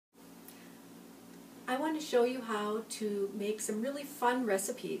I want to show you how to make some really fun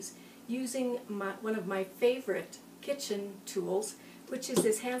recipes using one of my favorite kitchen tools, which is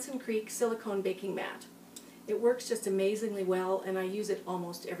this Hanson silicone baking mat. It works just amazingly well and I use it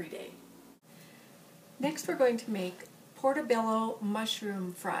almost every day. Next we're going to make portobello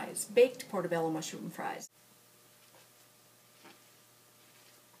mushroom fries, baked portobello mushroom fries.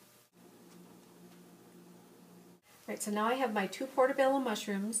 Right, so now I have my 2 portobello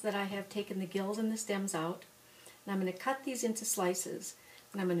mushrooms that I have taken the gills and the stems out. And I'm going to cut these into slices.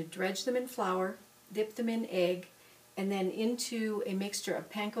 And I'm going to dredge them in flour, dip them in egg, and then into a mixture of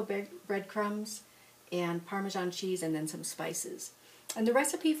panko breadcrumbs and Parmesan cheese and then some spices. And the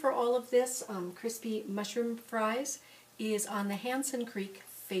recipe for all of this crispy mushroom fries is on the Hanson Creek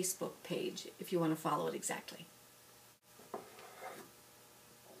Facebook page if you want to follow it exactly.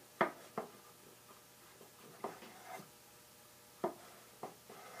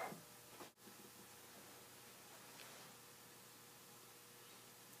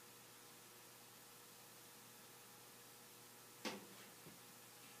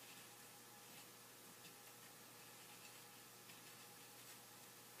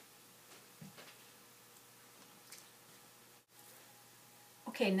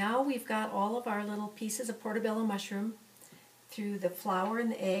 Okay, now we've got all of our little pieces of portobello mushroom through the flour and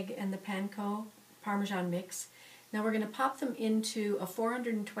the egg and the panko Parmesan mix. Now we're going to pop them into a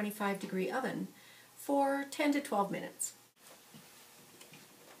 425-degree oven for 10 to 12 minutes.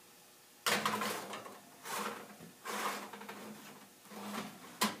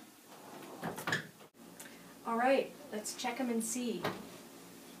 All right, let's check them and see.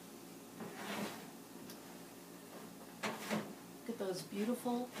 Those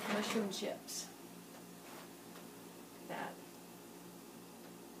beautiful mushroom chips.